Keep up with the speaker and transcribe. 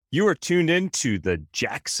You are tuned into the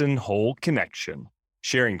Jackson Hole Connection,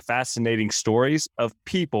 sharing fascinating stories of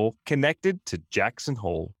people connected to Jackson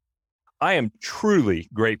Hole. I am truly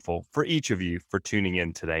grateful for each of you for tuning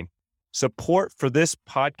in today. Support for this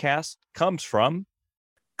podcast comes from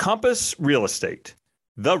Compass Real Estate,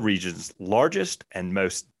 the region's largest and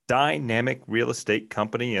most dynamic real estate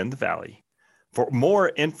company in the Valley. For more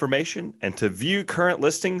information and to view current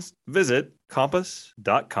listings, visit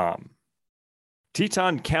compass.com.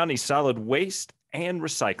 Teton County Solid Waste and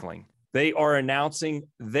Recycling. They are announcing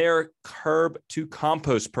their Curb to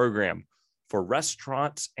Compost program for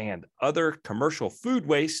restaurants and other commercial food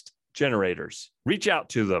waste generators. Reach out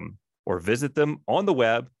to them or visit them on the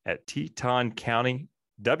web at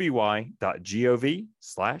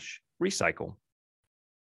tetoncountywy.gov/recycle.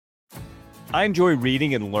 I enjoy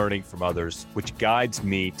reading and learning from others, which guides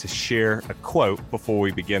me to share a quote before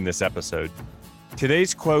we begin this episode.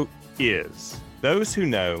 Today's quote is, "Those who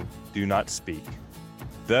know do not speak.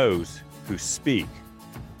 Those who speak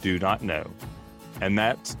do not know." And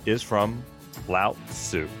that is from Lao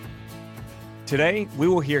Tzu. Today, we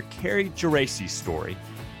will hear Carrie Geraci's story.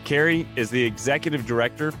 Carrie is the executive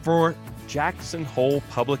director for Jackson Hole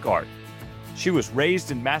Public Art. She was raised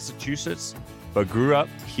in Massachusetts, but grew up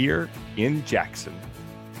here in Jackson.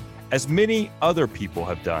 As many other people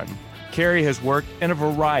have done, Carrie has worked in a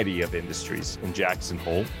variety of industries in Jackson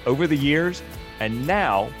Hole over the years, and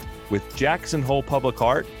now, with Jackson Hole Public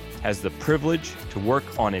Art, has the privilege to work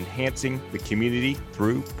on enhancing the community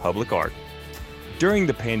through public art. During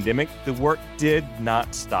the pandemic, the work did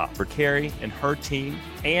not stop for Carrie and her team,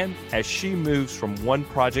 and as she moves from one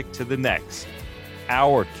project to the next,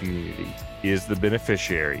 our community is the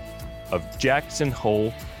beneficiary of Jackson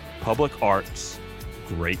Hole Public Art's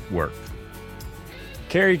great work.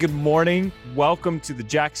 Carrie, good morning. Welcome to the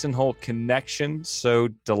Jackson Hole Connection. So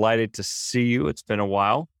delighted to see you. It's been a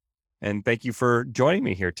while. And thank you for joining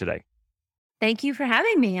me here today. Thank you for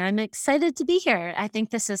having me. I'm excited to be here. I think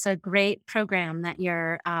this is a great program that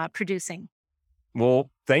you're producing.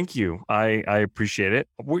 Well, thank you. I appreciate it.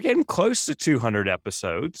 We're getting close to 200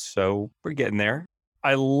 episodes, so we're getting there.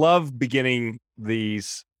 I love beginning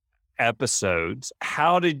these episodes.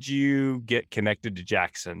 How did you get connected to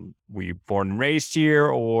Jackson? Were you born and raised here?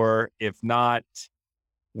 Or if not,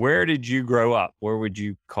 where did you grow up? Where would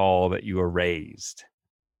you call that you were raised?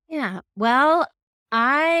 Yeah. Well,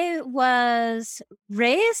 I was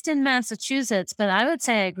raised in Massachusetts, but I would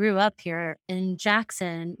say I grew up here in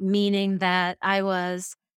Jackson, meaning that I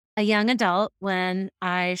was a young adult when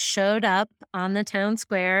I showed up on the town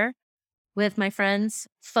square with my friend's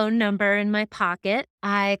phone number in my pocket.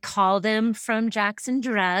 I called him from Jackson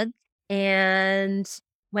Drug and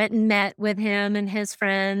went and met with him and his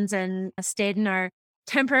friends and stayed in our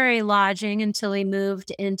temporary lodging until we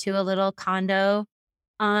moved into a little condo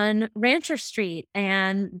on Rancher Street.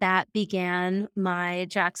 And that began my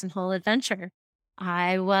Jackson Hole adventure.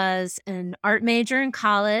 I was an art major in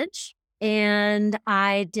college, and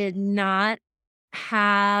I did not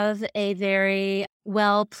have a very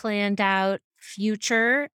well planned out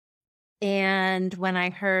future. And when I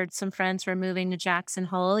heard some friends were moving to Jackson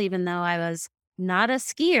Hole, even though I was not a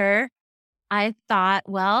skier, I thought,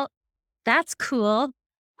 well, that's cool.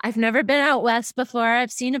 I've never been out west before.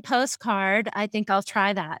 I've seen a postcard. I think I'll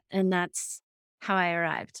try that. And that's how I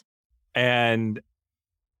arrived. And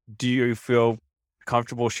do you feel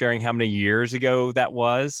comfortable sharing how many years ago that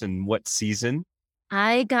was and what season?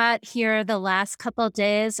 I got here the last couple of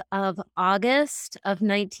days of August of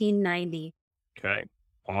 1990. Okay.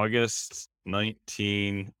 August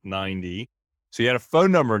 1990. So you had a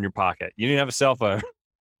phone number in your pocket. You didn't have a cell phone.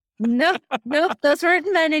 Nope, those weren't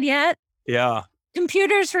invented yet. Yeah.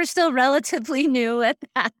 Computers were still relatively new at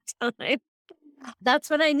that time. That's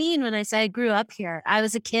what I mean when I say I grew up here. I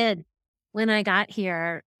was a kid when I got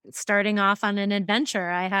here, starting off on an adventure.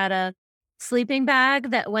 I had a sleeping bag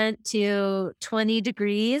that went to 20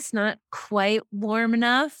 degrees, not quite warm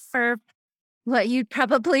enough for what you'd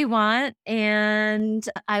probably want. And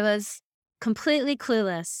I was completely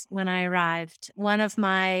clueless when I arrived. One of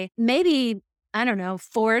my maybe, I don't know,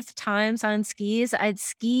 fourth times on skis. I'd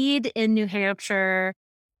skied in New Hampshire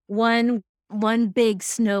one big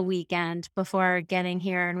snow weekend before getting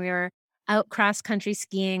here. And we were out cross country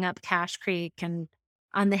skiing up Cache Creek and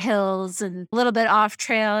on the hills and a little bit off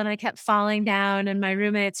trail. And I kept falling down. And my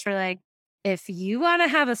roommates were like, if you want to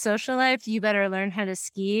have a social life, you better learn how to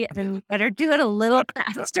ski and you better do it a little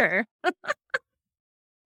faster.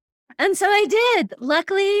 And so I did.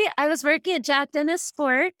 Luckily, I was working at Jack Dennis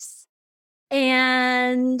Sports,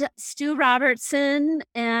 and Stu Robertson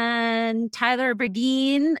and Tyler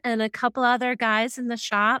Bergeen and a couple other guys in the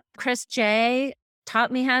shop, Chris J,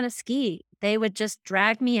 taught me how to ski. They would just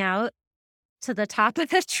drag me out to the top of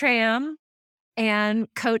the tram and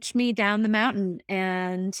coach me down the mountain.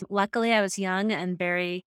 And luckily, I was young and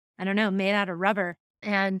very, I don't know, made out of rubber.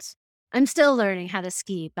 And I'm still learning how to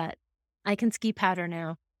ski, but I can ski powder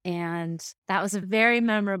now. And that was a very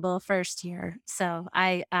memorable first year. So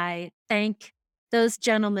I thank those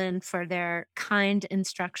gentlemen for their kind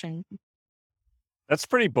instruction. That's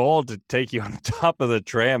pretty bold to take you on top of the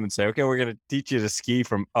tram and say, okay, we're going to teach you to ski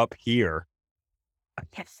from up here.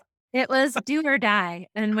 Yes. It was do or die.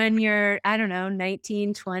 And when you're, I don't know,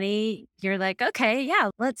 19, 20, you're like, okay, yeah,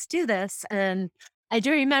 let's do this. And I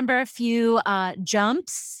do remember a few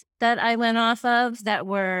jumps that I went off of that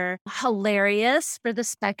were hilarious for the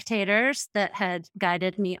spectators that had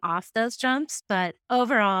guided me off those jumps. But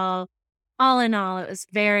overall, all in all, it was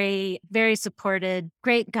very, very supported,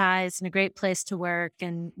 great guys and a great place to work.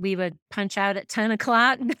 And we would punch out at 10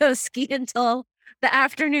 o'clock, go ski until the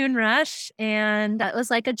afternoon rush. And that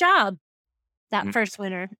was like a job that first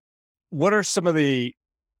winter. What are some of the,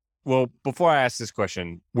 well, before I ask this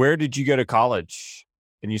question, where did you go to college?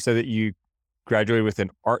 And you said that you graduated with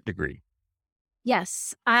an art degree.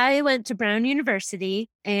 Yes, I went to Brown University,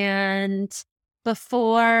 and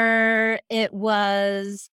before it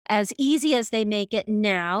was as easy as they make it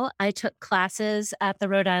now, I took classes at the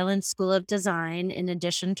Rhode Island School of Design in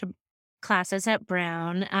addition to classes at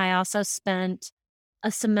Brown. I also spent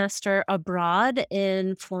a semester abroad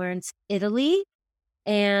in Florence, Italy.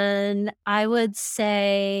 And I would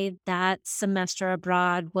say that semester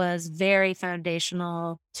abroad was very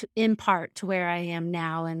foundational to, in part, to where I am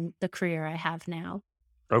now and the career I have now.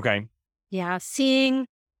 Okay. Yeah, seeing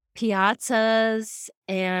piazzas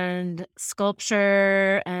and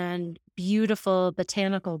sculpture and beautiful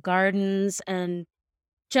botanical gardens and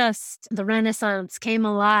just the Renaissance came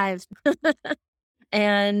alive.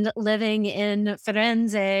 And living in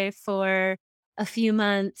Firenze for a few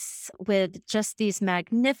months with just these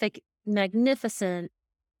magnificent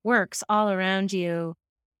works all around you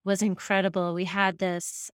was incredible. We had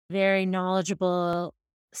this very knowledgeable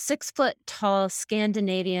 6 foot tall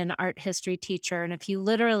Scandinavian art history teacher. And if you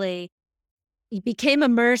became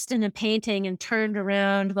immersed in a painting and turned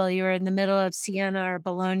around while you were in the middle of Siena or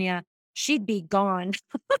Bologna, she'd be gone.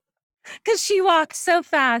 Because she walked so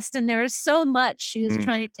fast and there was so much she was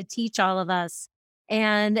trying to teach all of us.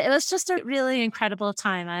 And it was just a really incredible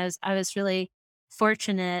time. I was really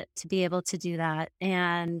fortunate to be able to do that.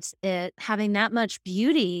 And it having that much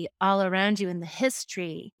beauty all around you and the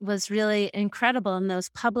history was really incredible. And those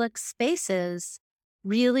public spaces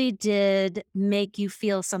really did make you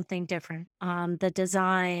feel something different. The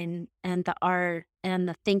design and the art and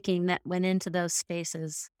the thinking that went into those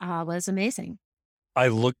spaces was amazing. I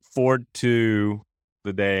look forward to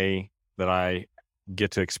the day that I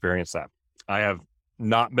get to experience that. I have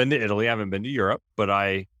not been to Italy. I haven't been to Europe, but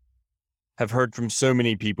I have heard from so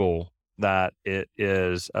many people that it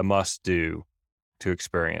is a must do to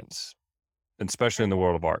experience, especially in the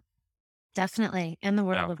world of art. Definitely. In the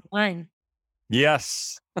world of wine.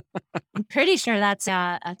 Yes. I'm pretty sure that's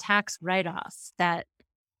a tax write-off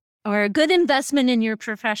or a good investment in your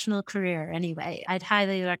professional career anyway. I'd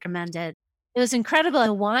highly recommend it. It was incredible.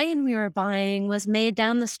 The wine we were buying was made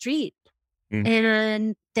down the street.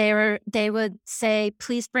 And they would say,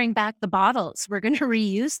 please bring back the bottles. We're going to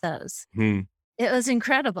reuse those. It was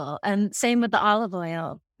incredible. And same with the olive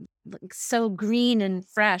oil. So green and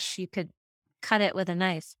fresh, you could cut it with a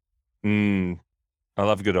knife. I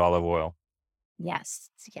love good olive oil. Yes,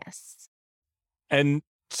 yes. And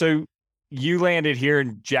so you landed here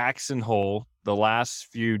in Jackson Hole the last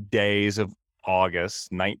few days of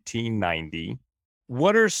August 1990.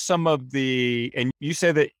 What are some of and you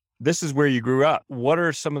say that this is where you grew up. What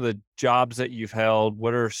are some of the jobs that you've held?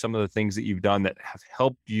 What are some of the things that you've done that have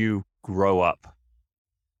helped you grow up?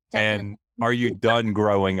 And are you done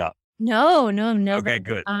growing up? No. Okay,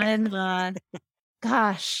 good. I'm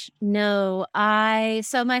gosh, no.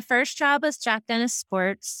 So my first job was Jack Dennis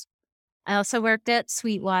Sports. I also worked at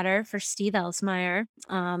Sweetwater for Steve Elsmeyer,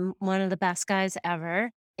 one of the best guys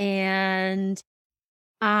ever. And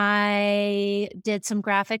I did some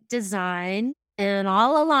graphic design. And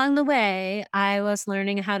all along the way, I was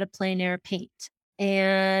learning how to plein air paint.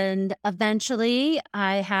 And eventually,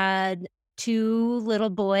 I had 2 little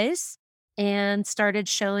boys and started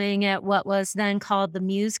showing at what was then called the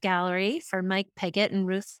Muse Gallery for Mike Piggott and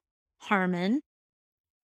Ruth Harmon.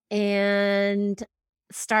 And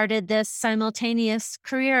started this simultaneous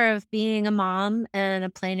career of being a mom and a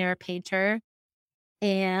plein air painter.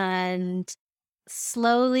 And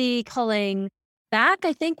slowly pulling back.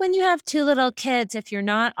 I think when you have 2 little kids, if you're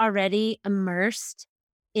not already immersed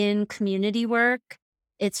in community work,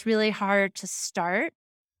 it's really hard to start.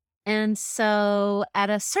 And so at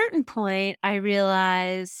a certain point, I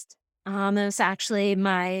realized it was actually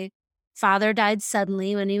my father died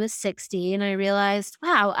suddenly when he was 60. And I realized,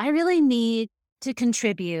 wow, I really need to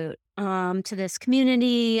contribute to this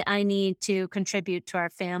community. I need to contribute to our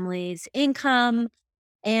family's income.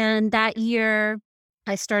 And that year,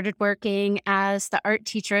 I started working as the art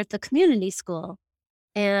teacher at the community school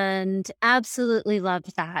and absolutely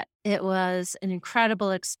loved that. It was an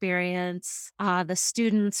incredible experience. The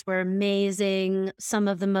students were amazing. Some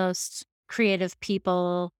of the most creative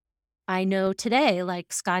people I know today,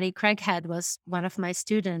 like Scotty Craighead was one of my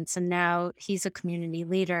students, and now he's a community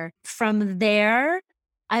leader. From there,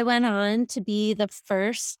 I went on to be the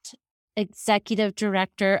first executive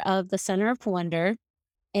director of the Center of Wonder.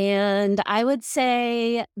 And I would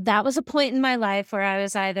say that was a point in my life where I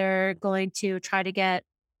was either going to try to get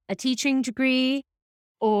a teaching degree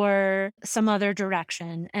or some other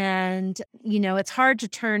direction. And, it's hard to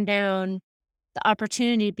turn down the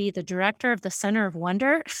opportunity to be the director of the Center of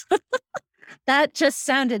Wonder. That just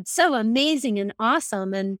sounded so amazing and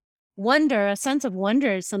awesome. And wonder, a sense of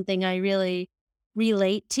wonder is something I really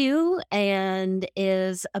relate to and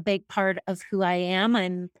is a big part of who I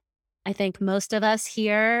am. I think most of us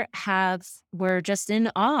here we're just in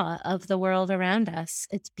awe of the world around us,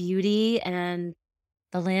 its beauty and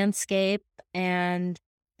the landscape. And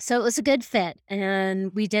so it was a good fit.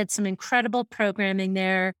 And we did some incredible programming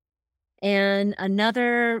there. And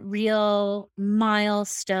another real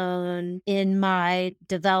milestone in my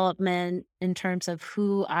development in terms of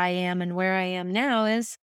who I am and where I am now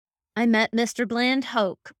is I met Mr. Bland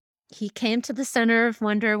Hoke. He came to the Center of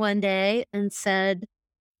Wonder one day and said,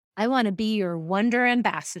 I want to be your Wonder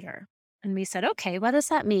Ambassador. And we said, okay, what does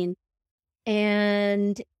that mean?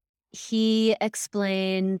 And he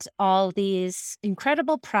explained all these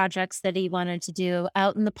incredible projects that he wanted to do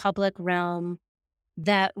out in the public realm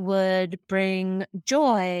that would bring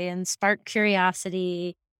joy and spark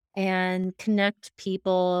curiosity and connect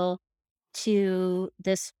people to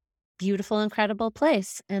this beautiful, incredible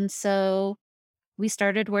place. And so we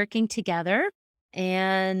started working together.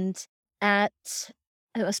 And it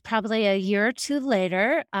was probably a year or two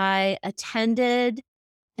later, I attended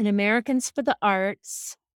an Americans for the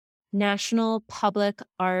Arts National Public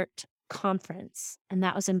Art Conference. And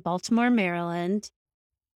that was in Baltimore, Maryland.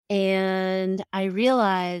 And I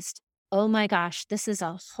realized, oh my gosh, this is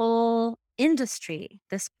a whole industry,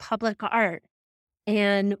 this public art.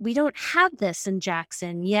 And we don't have this in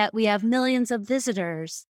Jackson, yet we have millions of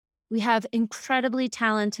visitors. We have incredibly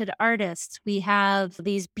talented artists. We have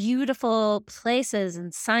these beautiful places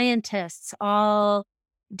and scientists all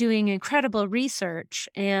doing incredible research.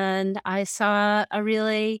 And I saw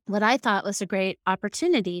what I thought was a great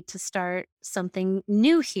opportunity to start something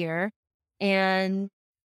new here. And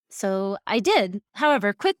so I did,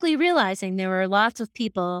 however, quickly realizing there were lots of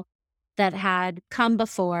people that had come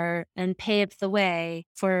before and paved the way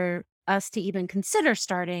for us to even consider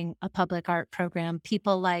starting a public art program.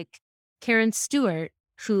 People like Karen Stewart,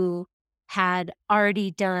 who had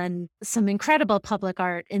already done some incredible public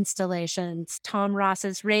art installations, Tom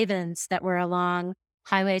Ross's Ravens that were along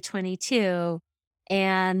Highway 22,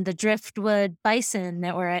 and the Driftwood Bison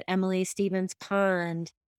that were at Emily Stevens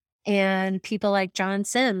Pond, and people like John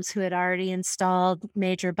Sims, who had already installed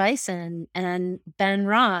Major Bison, and Ben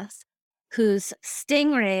Ross, whose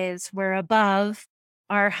stingrays were above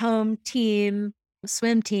our home team,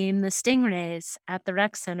 swim team, the Stingrays at the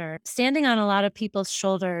rec center. Standing on a lot of people's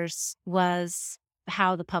shoulders was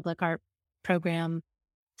how the public art program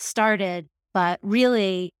started. But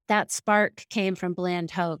really, that spark came from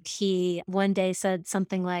Bland Hoke. He one day said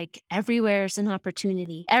something like, everywhere's an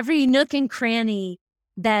opportunity. Every nook and cranny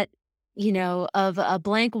that, of a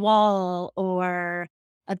blank wall or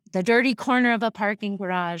the dirty corner of a parking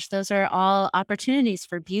garage, those are all opportunities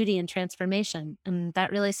for beauty and transformation. And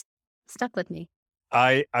that really stuck with me.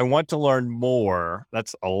 I want to learn more.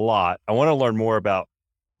 That's a lot. I want to learn more about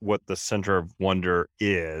what the Center of Wonder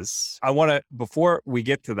is. Before we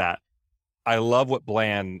get to that, I love what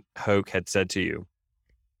Bland Hoke had said to you.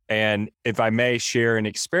 And if I may share an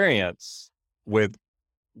experience with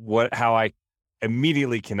how I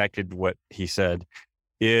immediately connected what he said,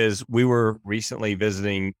 is we were recently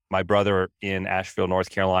visiting my brother in Asheville,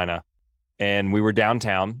 North Carolina, and we were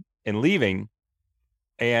downtown and leaving,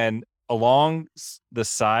 and along the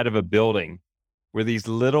side of a building were these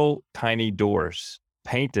little tiny doors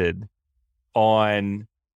painted on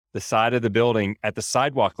the side of the building at the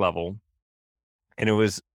sidewalk level. And it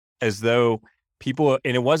was as though and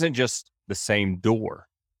it wasn't just the same door.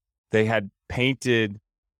 They had painted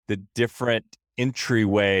the different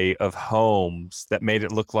entryway of homes that made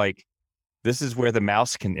it look like this is where the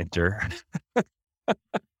mouse can enter.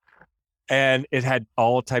 And it had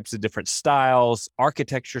all types of different styles,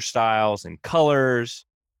 architecture styles and colors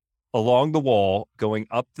along the wall, going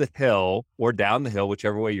up the hill or down the hill,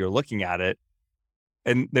 whichever way you're looking at it.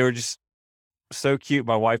 And they were just so cute.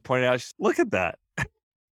 My wife pointed out, she's, look at that.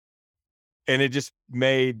 And it just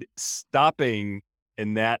made stopping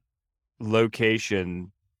in that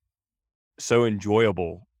location so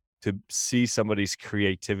enjoyable to see somebody's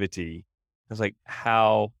creativity. I was like,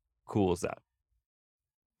 how cool is that?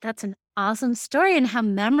 That's an awesome story, and how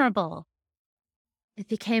memorable. It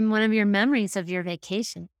became one of your memories of your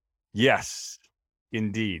vacation. Yes,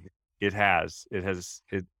 indeed. It has.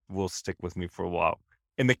 It will stick with me for a while.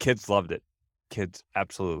 And the kids loved it. Kids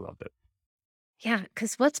absolutely loved it. Yeah,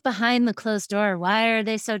 because what's behind the closed door? Why are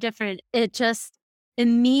they so different? It just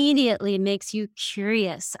immediately makes you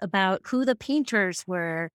curious about who the painters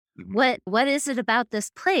were. What is it about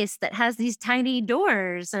this place that has these tiny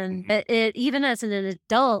doors? And it even as an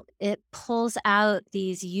adult, it pulls out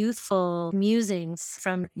these youthful musings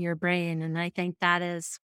from your brain. And I think that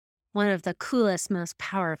is one of the coolest, most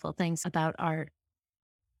powerful things about art.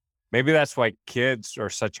 Maybe that's why kids are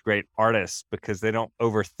such great artists, because they don't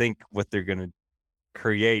overthink what they're going to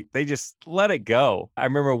create. They just let it go. I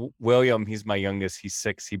remember William, he's my youngest, he's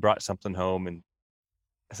 6. He brought something home and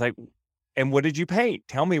it's like, and what did you paint?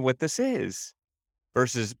 Tell me what this is,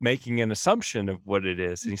 versus making an assumption of what it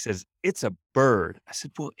is. And he says, it's a bird. I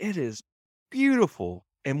said, well, it is beautiful.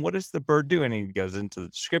 And what does the bird do? And he goes into the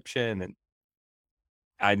description, and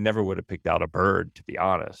I never would have picked out a bird, to be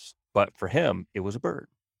honest. But for him, it was a bird.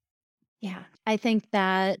 Yeah, I think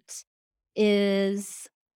that is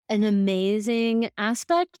an amazing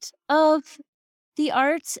aspect of the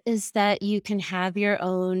arts, is that you can have your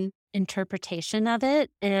own interpretation of it.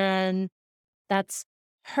 And that's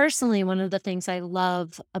personally one of the things I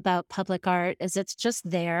love about public art, is it's just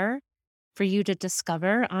there for you to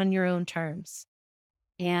discover on your own terms.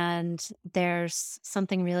 And there's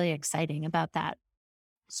something really exciting about that.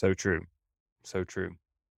 So true. So true.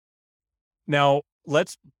 Now,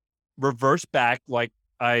 let's reverse back like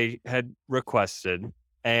I had requested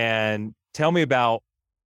and tell me about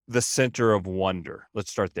the Center of Wonder.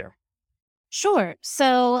 Let's start there. Sure.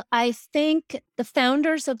 So I think the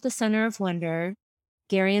founders of the Center of Wonder,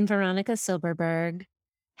 Gary and Veronica Silberberg,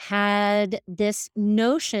 had this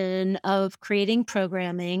notion of creating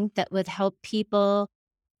programming that would help people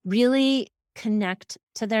really connect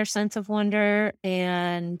to their sense of wonder.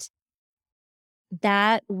 And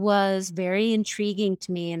that was very intriguing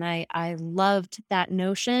to me. And I loved that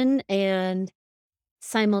notion. And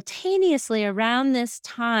simultaneously around this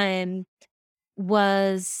time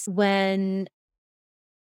was when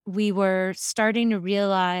we were starting to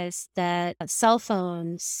realize that cell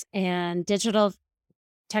phones and digital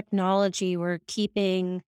technology were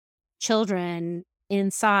keeping children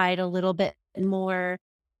inside a little bit more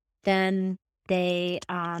than they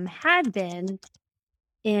had been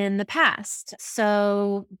in the past.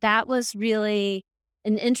 So that was really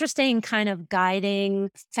an interesting kind of guiding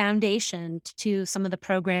foundation to some of the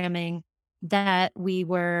programming that we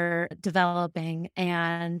were developing.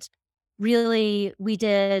 And really, we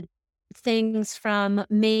did things from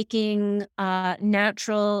making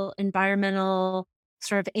natural, environmental,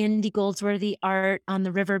 sort of Andy Goldsworthy art on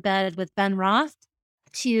the riverbed with Ben Roth,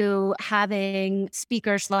 to having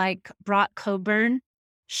speakers like Brock Coburn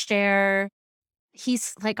share.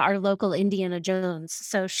 He's like our local Indiana Jones.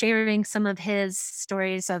 So sharing some of his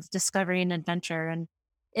stories of discovery and adventure. And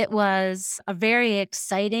it was a very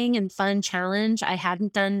exciting and fun challenge. I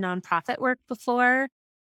hadn't done nonprofit work before.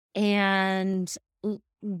 And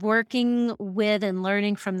working with and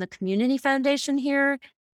learning from the community foundation here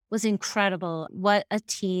was incredible. What a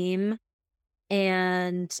team,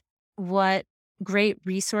 and what great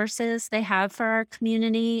resources they have for our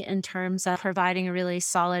community in terms of providing a really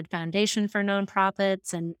solid foundation for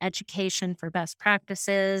nonprofits and education for best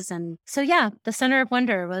practices. And so, yeah, the Center of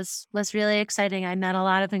Wonder was really exciting. I met a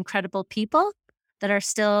lot of incredible people that are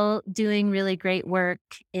still doing really great work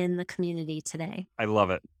in the community today. I love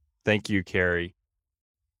it. Thank you, Carrie.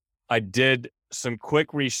 I did some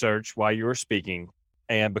quick research while you were speaking,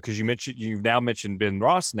 and because you've now mentioned Ben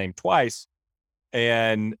Roth's name twice,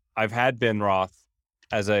 and I've had Ben Roth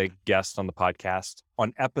as a guest on the podcast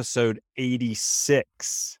on episode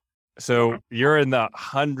 86. So you're in the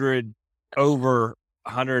 100 over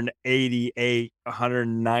 188,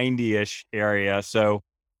 190-ish area. So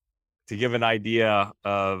to give an idea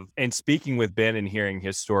of, and speaking with Ben and hearing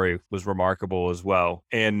his story was remarkable as well.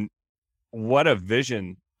 And what a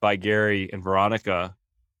vision by Gary and Veronica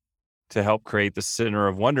to help create the Center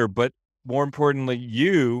of Wonder, but more importantly,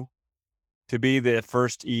 you to be the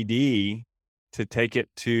first ED to take it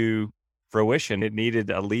to fruition. It needed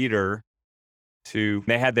a leader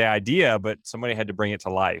they had the idea, but somebody had to bring it to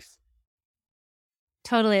life.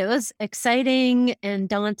 Totally. It was exciting and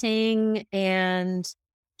daunting and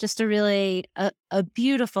just a really a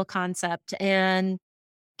beautiful concept. And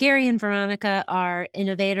Gary and Veronica are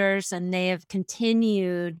innovators, and they have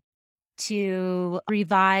continued to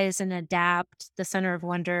revise and adapt the Center of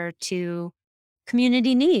Wonder to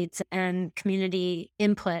community needs and community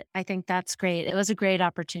input. I think that's great. It was a great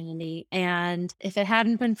opportunity. And if it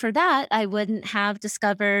hadn't been for that, I wouldn't have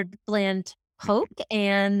discovered Bland Hope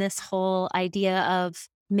and this whole idea of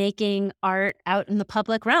making art out in the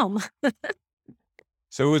public realm.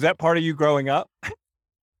 So was that part of you growing up?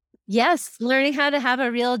 Yes, learning how to have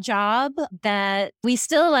a real job. That we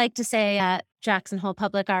still like to say at Jackson Hole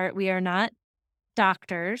Public Art, we are not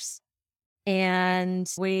doctors,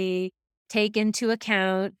 and we take into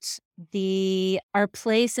account our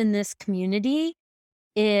place in this community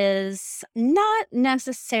is not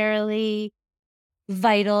necessarily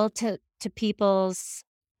vital to people's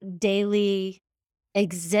daily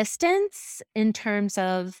existence in terms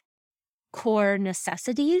of core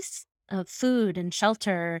necessities of food and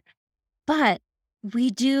shelter, but we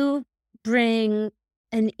do bring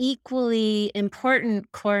an equally important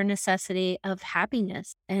core necessity of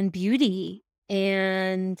happiness and beauty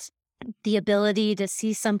and the ability to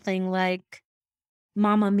see something like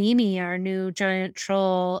Mama Mimi, our new giant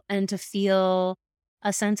troll, and to feel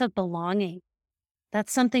a sense of belonging.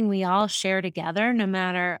 That's something we all share together, no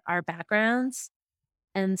matter our backgrounds.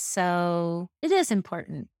 And so it is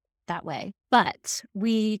important that way. But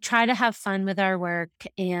we try to have fun with our work.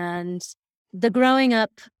 And the growing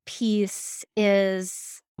up piece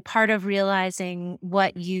is part of realizing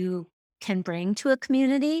what you can bring to a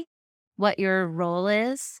community, what your role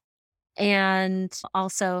is, and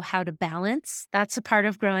also how to balance. That's a part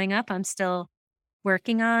of growing up I'm still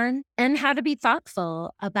working on, and how to be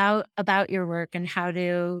thoughtful about your work and how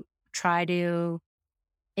to try to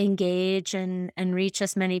engage and reach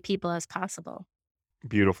as many people as possible.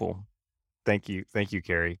 Beautiful. Thank you. Thank you,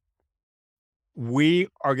 Carrie. We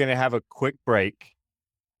are going to have a quick break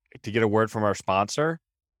to get a word from our sponsor,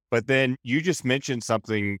 but then you just mentioned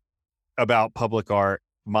something about public art,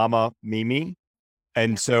 Mama Mimi.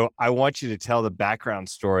 And so I want you to tell the background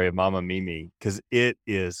story of Mama Mimi because it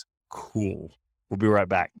is cool. We'll be right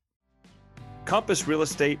back. Compass Real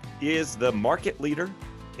Estate is the market leader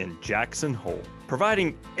in Jackson Hole,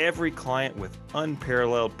 providing every client with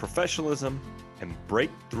unparalleled professionalism and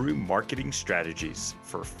breakthrough marketing strategies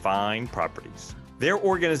for fine properties. Their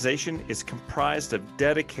organization is comprised of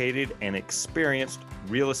dedicated and experienced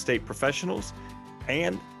real estate professionals,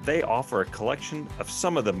 and they offer a collection of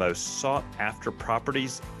some of the most sought-after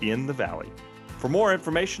properties in the Valley. For more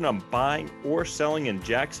information on buying or selling in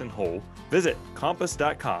Jackson Hole, visit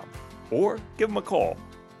compass.com or give them a call,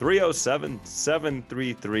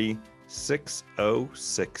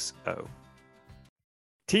 307-733-6060.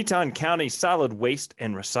 Teton County Solid Waste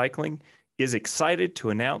and Recycling is excited to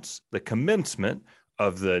announce the commencement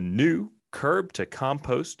of the new Curb to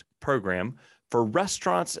Compost program for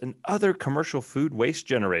restaurants and other commercial food waste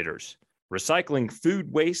generators. Recycling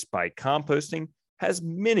food waste by composting has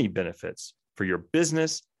many benefits for your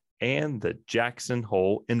business and the Jackson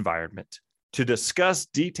Hole environment. To discuss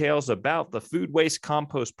details about the food waste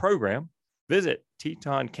compost program, visit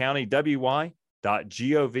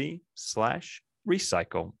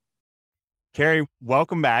tetoncounty.gov/recycle. Carrie,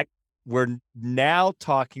 welcome back. We're now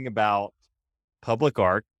talking about public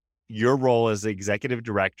art. Your role as the executive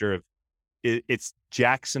director of it's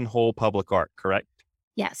Jackson Hole Public Art, correct?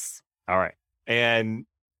 Yes. All right. And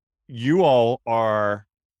you all are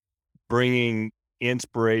bringing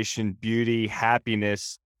inspiration, beauty,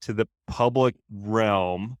 happiness to the public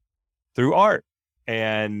realm through art.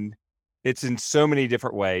 And it's in so many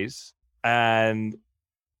different ways. And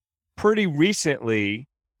pretty recently,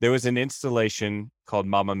 there was an installation called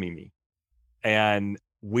Mama Mimi. And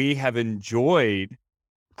we have enjoyed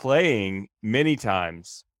playing many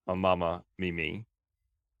times on Mama Mimi,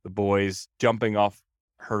 the boys jumping off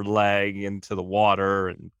her leg into the water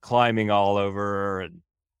and climbing all over her and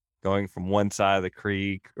going from one side of the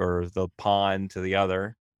creek or the pond to the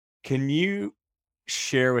other. Can you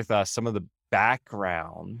share with us some of the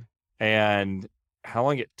background and how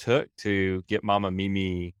long it took to get Mama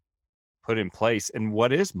Mimi put in place? And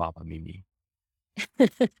what is Mama Mimi?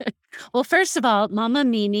 Well, first of all, Mama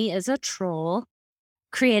Mimi is a troll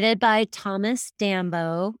created by Thomas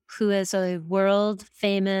Dambo, who is a world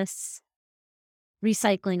famous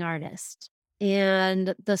recycling artist.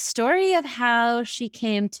 And the story of how she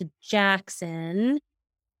came to Jackson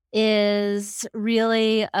is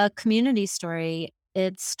really a community story.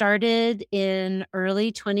 It started in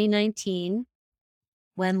early 2019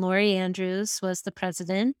 when Lori Andrews was the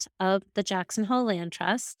president of the Jackson Hole Land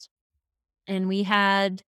Trust. And we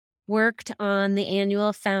had worked on the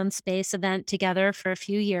annual Found Space event together for a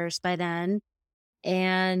few years by then.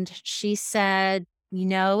 And she said,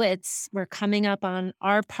 we're coming up on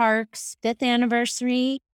our park's 5th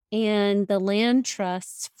anniversary and the Land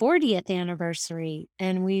Trust's 40th anniversary.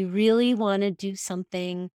 And we really want to do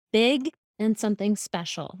something big and something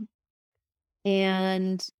special.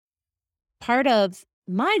 And part of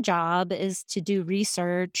my job is to do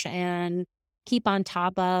research and keep on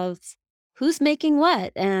top of who's making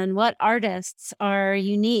what and what artists are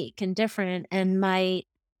unique and different and might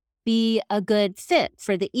be a good fit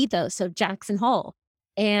for the ethos of Jackson Hole.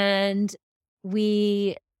 And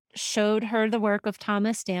we showed her the work of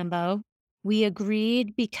Thomas Dambo. We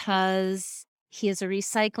agreed because he is a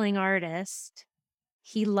recycling artist.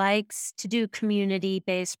 He likes to do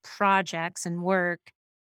community-based projects and work.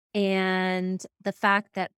 And the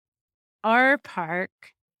fact that our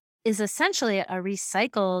park is essentially a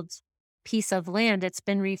recycled piece of land. It's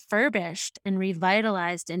been refurbished and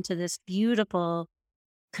revitalized into this beautiful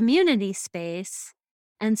community space.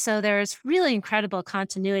 And so there's really incredible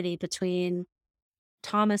continuity between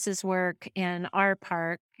Thomas's work and our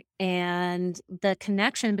park, and the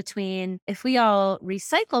connection between if we all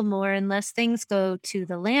recycle more and less things go to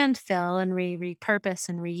the landfill and we repurpose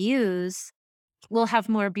and reuse, we'll have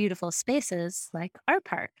more beautiful spaces like our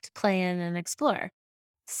park to play in and explore.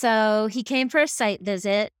 So he came for a site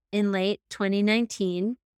visit in late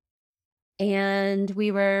 2019, and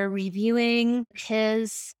we were reviewing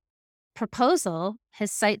his proposal,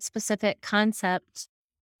 his site-specific concept,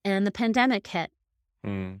 and the pandemic hit.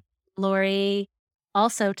 Mm. Lori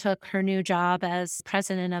also took her new job as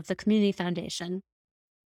president of the Community Foundation.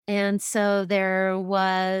 And so there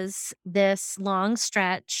was this long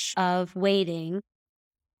stretch of waiting,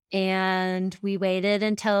 and we waited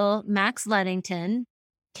until Max Ludington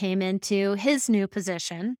came into his new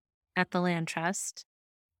position at the Land Trust.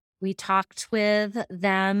 We talked with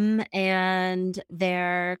them and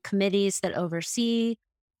their committees that oversee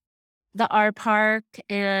the art park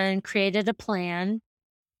and created a plan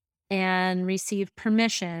and received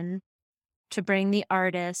permission to bring the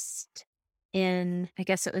artist in, I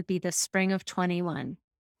guess it would be the spring of 21.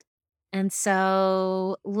 And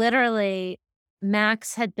so literally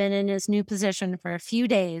Max had been in his new position for a few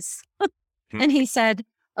days and he said,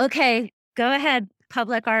 okay, go ahead,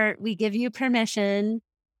 public art. We give you permission.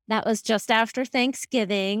 That was just after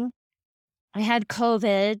Thanksgiving. I had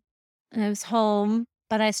COVID and I was home,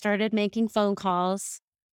 but I started making phone calls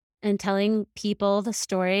and telling people the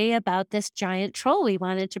story about this giant troll we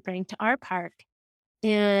wanted to bring to our park.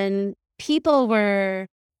 And people were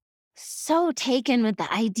so taken with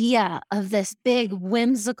the idea of this big,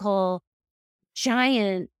 whimsical,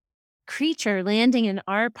 giant creature landing in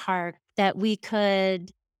our park that we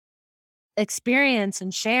could experience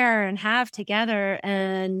and share and have together.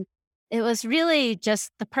 And it was really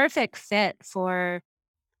just the perfect fit for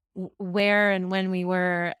where and when we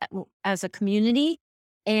were as a community.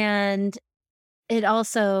 And it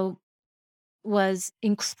also was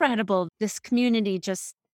incredible. This community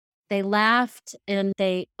just, they laughed and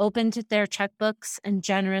they opened their checkbooks and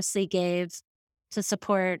generously gave to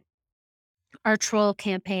support our troll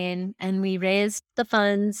campaign. And we raised the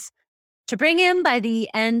funds to bring him by the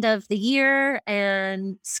end of the year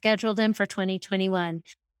and scheduled him for 2021.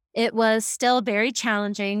 It was still very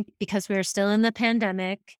challenging because we were still in the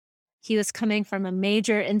pandemic. He was coming from a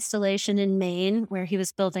major installation in Maine where he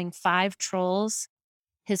was building 5 trolls.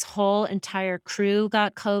 His whole entire crew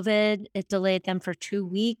got COVID. It delayed them for 2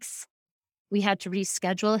 weeks. We had to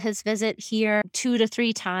reschedule his visit here 2 to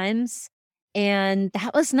 3 times. And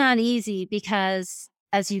that was not easy because,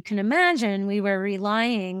 as you can imagine, we were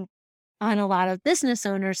relying on a lot of business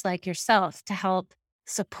owners like yourself to help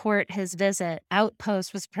support his visit.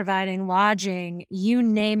 Outpost was providing lodging, you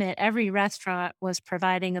name it. Every restaurant was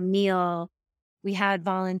providing a meal. We had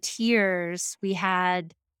volunteers. We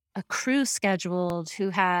had a crew scheduled who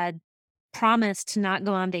had promised to not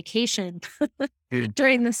go on vacation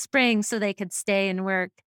during the spring so they could stay and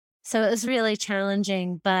work. So it was really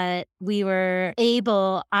challenging, but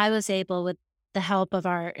I was able with the help of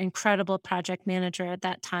our incredible project manager at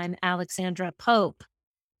that time, Alexandra Pope,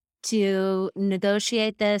 to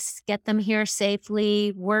negotiate this, get them here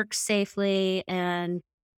safely, work safely, and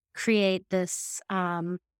create this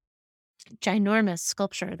ginormous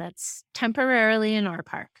sculpture that's temporarily in our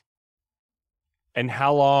park. And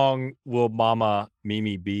how long will Mama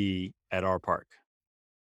Mimi be at our park?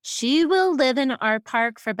 She will live in our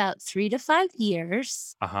park for about 3 to 5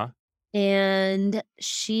 years, Uh-huh. and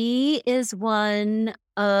she is one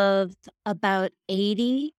of about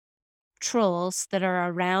 80 trolls that are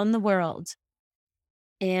around the world.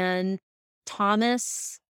 And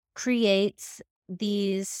Thomas creates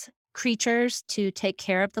these creatures to take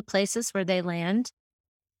care of the places where they land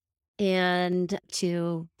and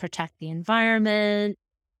to protect the environment.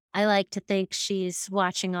 I like to think she's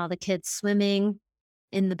watching all the kids swimming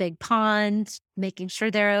in the big pond, making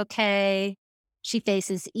sure they're okay. She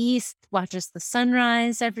faces east, watches the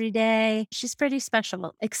sunrise every day. She's pretty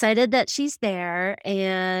special. Excited that she's there.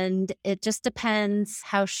 And it just depends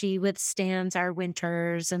how she withstands our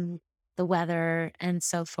winters and the weather and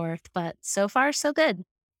so forth. But so far, so good.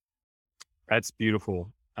 That's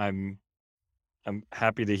beautiful. I'm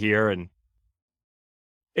happy to hear, and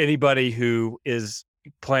anybody who is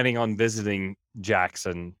planning on visiting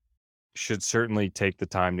Jackson should certainly take the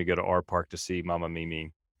time to go to our park to see Mama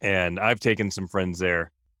Mimi. And I've taken some friends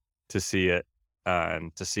there to see it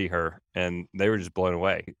and to see her, and they were just blown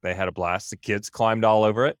away. They had a blast. The kids climbed all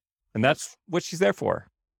over it, and that's what she's there for,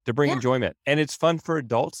 to bring Yeah. enjoyment. And it's fun for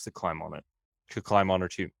adults to climb on it, to climb on her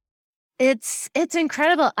too. It's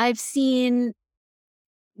incredible. I've seen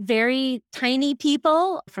very tiny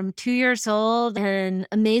people from 2 years old and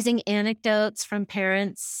amazing anecdotes from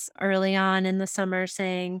parents early on in the summer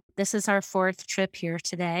saying, "This is our 4th trip here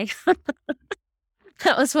today."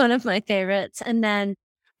 That was one of my favorites. And then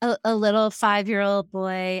a little 5-year-old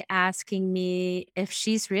boy asking me if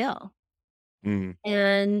she's real Mm,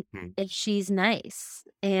 and mm, if she's nice.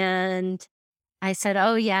 And I said,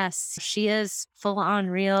 "Oh, yes, she is full on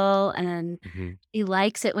real, and mhm. she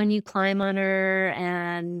likes it when you climb on her."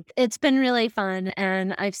 And it's been really fun.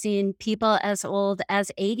 And I've seen people as old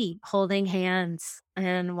as 80 holding hands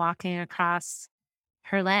and walking across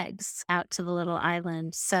her legs out to the little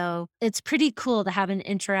island. So it's pretty cool to have an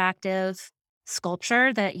interactive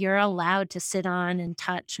sculpture that you're allowed to sit on and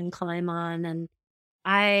touch and climb on. And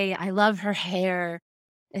I love her hair.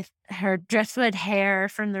 If her driftwood hair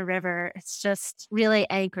from the river, it's just really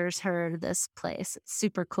anchors her to this place. It's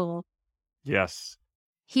super cool. Yes.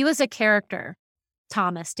 He was a character,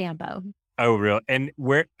 Thomas Dambo. Oh, real. And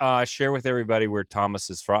where, share with everybody where Thomas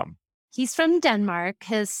is from. He's from Denmark.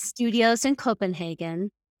 His studio's in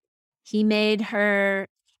Copenhagen. He made her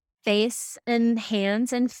face and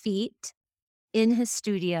hands and feet in his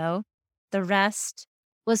studio. The rest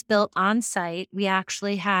was built on site. We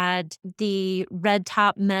actually had the Red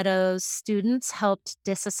Top Meadows students helped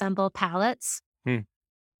disassemble pallets Hmm.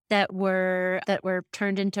 that were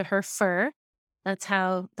turned into her fur. That's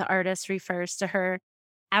how the artist refers to her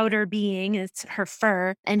outer being. It's her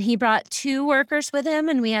fur. And he brought 2 workers with him,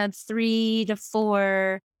 and we had 3 to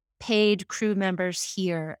 4 paid crew members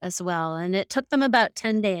here as well. And it took them about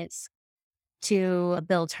 10 days to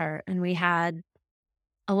build her. And we had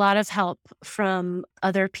a lot of help from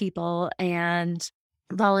other people and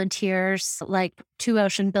volunteers like 2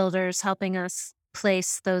 ocean builders helping us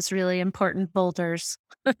place those really important boulders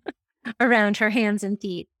around her hands and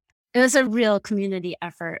feet. It was a real community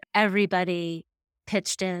effort. Everybody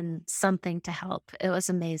pitched in something to help. It was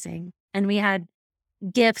amazing. And we had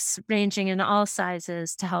gifts ranging in all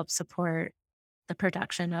sizes to help support the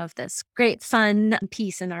production of this great fun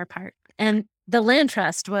piece in our park. And the land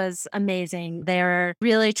trust was amazing. They're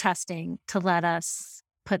really trusting to let us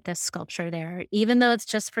put this sculpture there, even though it's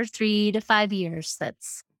just for 3 to 5 years.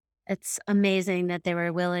 It's amazing that they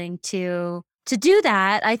were willing to do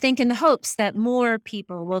that. I think in the hopes that more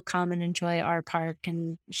people will come and enjoy our park,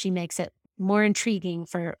 and she makes it more intriguing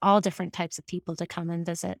for all different types of people to come and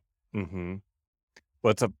visit. Mm-hmm.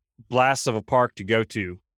 Well, it's a blast of a park to go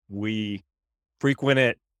to. We frequent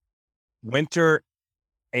it winter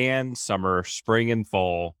and summer, spring and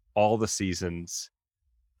fall, all the seasons.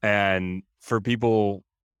 And for people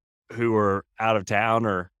who are out of town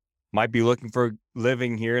or might be looking for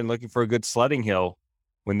living here and looking for a good sledding hill,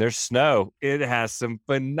 when there's snow, it has some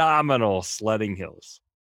phenomenal sledding hills.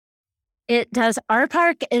 It does. Our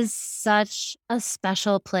park is such a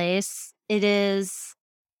special place. It is.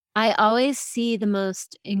 I always see the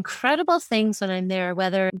most incredible things when I'm there,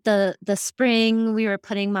 whether the spring we were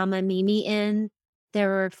putting Mama Mimi in, there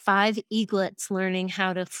were 5 eaglets learning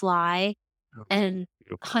how to fly Oh, and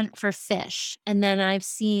beautiful. hunt for fish. And then I've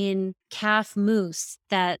seen calf moose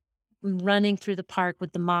that running through the park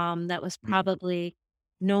with the mom that was Mhm. probably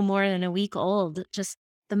no more than a week old. Just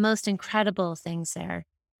the most incredible things there.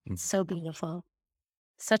 Mhm. So beautiful.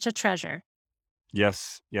 Such a treasure.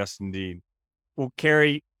 Yes, yes, indeed. Well,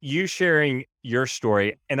 Carrie, you sharing your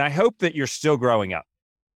story, and I hope that you're still growing up,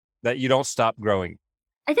 that you don't stop growing.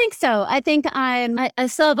 I think so. I think I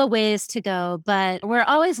still have a ways to go, but we're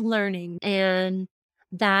always learning. And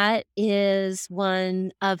that is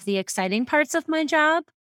one of the exciting parts of my job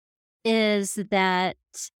is that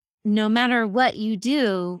no matter what you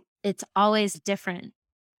do, it's always different.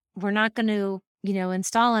 We're not going to,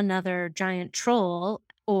 install another giant troll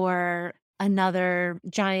or another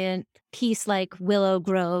giant piece like Willow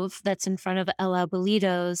Grove that's in front of El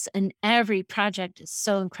Abuelitos. And every project is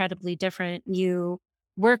so incredibly different. You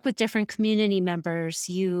work with different community members,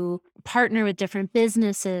 you partner with different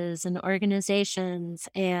businesses and organizations,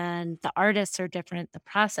 and the artists are different, the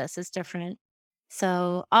process is different.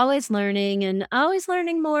 So always learning and always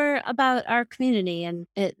learning more about our community. And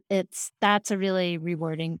that's a really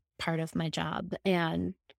rewarding part of my job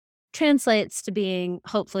and translates to being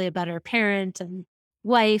hopefully a better parent and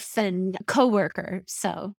wife and coworker.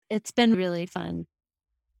 So it's been really fun.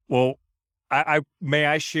 Well, I may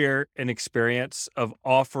I share an experience of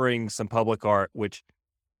offering some public art, which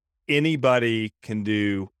anybody can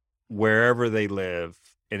do wherever they live.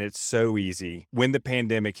 And it's so easy. When the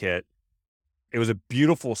pandemic hit, it was a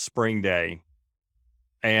beautiful spring day.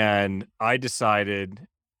 And I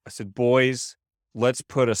said, boys, let's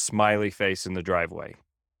put a smiley face in the driveway.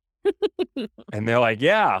 And they're like,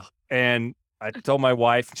 yeah. And I told my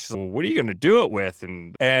wife, she said, well, what are you going to do it with?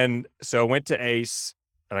 And so I went to Ace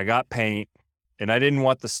and I got paint, and I didn't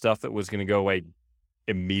want the stuff that was going to go away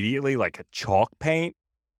immediately, like a chalk paint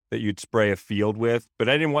that you'd spray a field with. But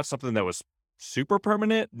I didn't want something that was super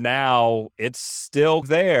permanent. Now it's still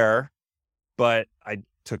there, but I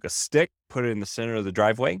took a stick, put it in the center of the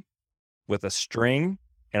driveway with a string,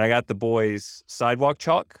 and I got the boys sidewalk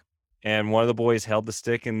chalk. And one of the boys held the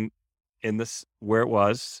stick in this where it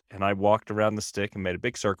was, and I walked around the stick and made a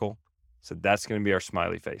big circle. Said, that's going to be our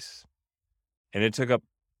smiley face. And it took up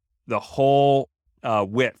the whole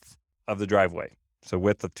width of the driveway, so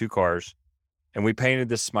width of 2 cars, and we painted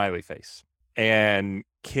this smiley face. And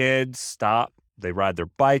kids stop, they ride their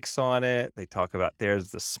bikes on it, they talk about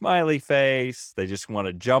there's the smiley face, they just want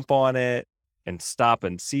to jump on it and stop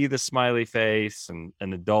and see the smiley face, and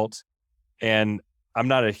adults. And I'm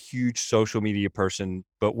not a huge social media person,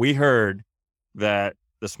 but we heard that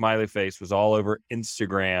the smiley face was all over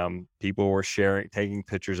Instagram. People were sharing, taking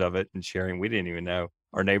pictures of it and sharing. We didn't even know.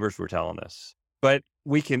 Our neighbors were telling us. But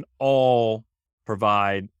we can all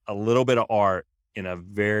provide a little bit of art in a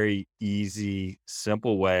very easy,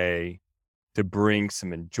 simple way to bring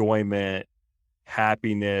some enjoyment,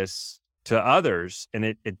 happiness to others. And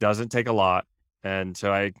it doesn't take a lot. And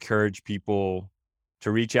so I encourage people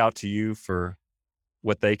to reach out to you for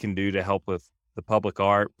what they can do to help with the public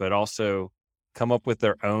art, but also come up with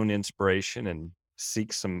their own inspiration and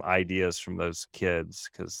seek some ideas from those kids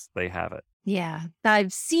because they have it. Yeah,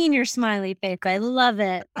 I've seen your smiley face. I love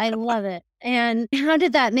it. I love it. And how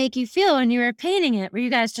did that make you feel when you were painting it? Were you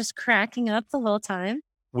guys just cracking up the whole time?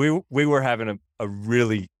 We were having a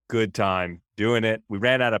really good time doing it. We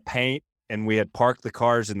ran out of paint and we had parked the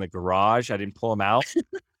cars in the garage. I didn't pull them out.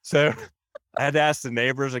 So I had to ask the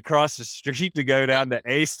neighbors across the street to go down to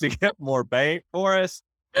Ace to get more paint for us.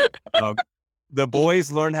 The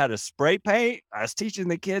boys learned how to spray paint. I was teaching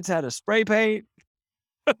the kids how to spray paint.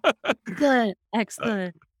 Good.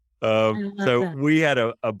 Excellent. So we had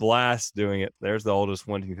a blast doing it. There's the oldest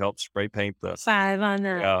one who helped spray paint the 5 on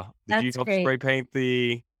that. Yeah. Did you help great. spray paint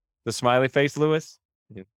the smiley face, Lewis?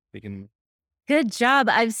 Yeah, we can. Good job.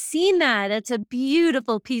 I've seen that. It's a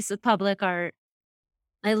beautiful piece of public art.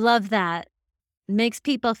 I love that. It makes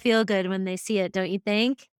people feel good when they see it, don't you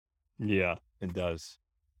think? Yeah, it does.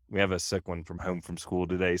 We have a sick one from home from school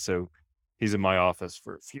today, so he's in my office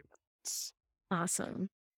for a few minutes. Awesome.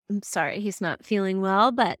 I'm sorry he's not feeling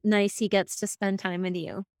well, but nice he gets to spend time with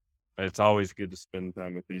you. It's always good to spend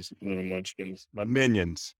time with these little munchkins, my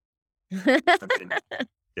minions.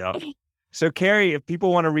 Yeah. So, Carrie, if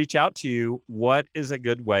people want to reach out to you, what is a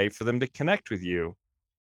good way for them to connect with you?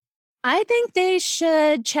 I think they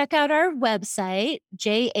should check out our website,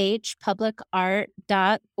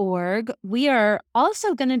 jhpublicart.org. We are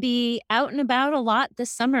also going to be out and about a lot this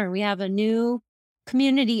summer. We have a new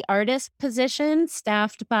community artist position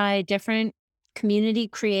staffed by different community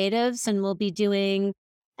creatives, and we'll be doing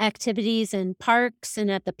activities in parks and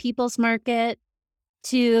at the People's Market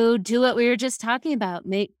to do what we were just talking about,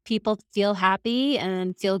 make people feel happy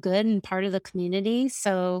and feel good and part of the community.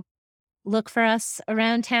 So look for us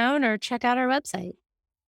around town or check out our website.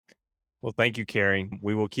 Well, thank you, Carrie.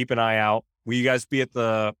 We will keep an eye out. Will you guys be at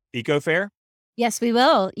the Eco Fair? Yes, we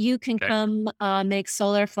will. You can come make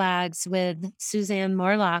solar flags with Suzanne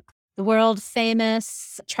Morlock, the world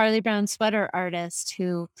famous Charlie Brown sweater artist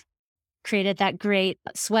who created that great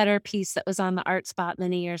sweater piece that was on the Art Spot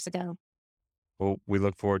many years ago. Well, we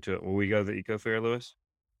look forward to it. Will we go to the Eco Fair, Lewis?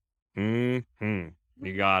 Mm-hmm.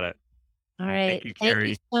 You got it. All right. Thank you, Thank Carrie.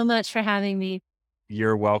 you so much for having me.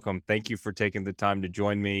 You're welcome. Thank you for taking the time to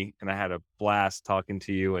join me. And I had a blast talking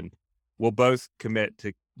to you. And we'll both commit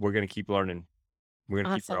to we're going to keep learning. We're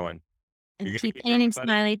going to keep growing. And keep painting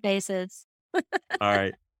smiley faces. All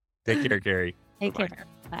right. Take care, Carrie. Take care.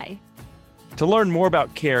 Bye. To learn more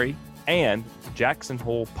about Carrie and Jackson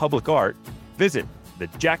Hole Public Art, visit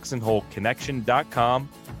thejacksonholeconnection.com,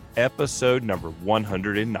 episode number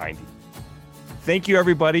 190. Thank you,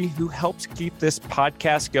 everybody who helps keep this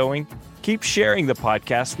podcast going. Keep sharing the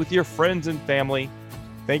podcast with your friends and family.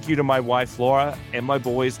 Thank you to my wife, Laura, and my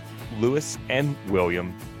boys, Lewis and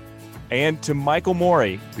William. And to Michael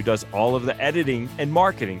Morey, who does all of the editing and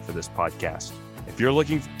marketing for this podcast. If you're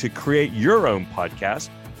looking to create your own podcast,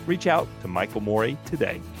 reach out to Michael Morey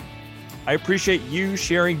today. I appreciate you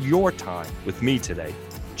sharing your time with me today.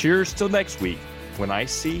 Cheers till next week when I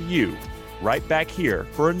see you right back here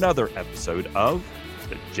for another episode of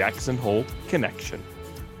the Jackson Hole Connection.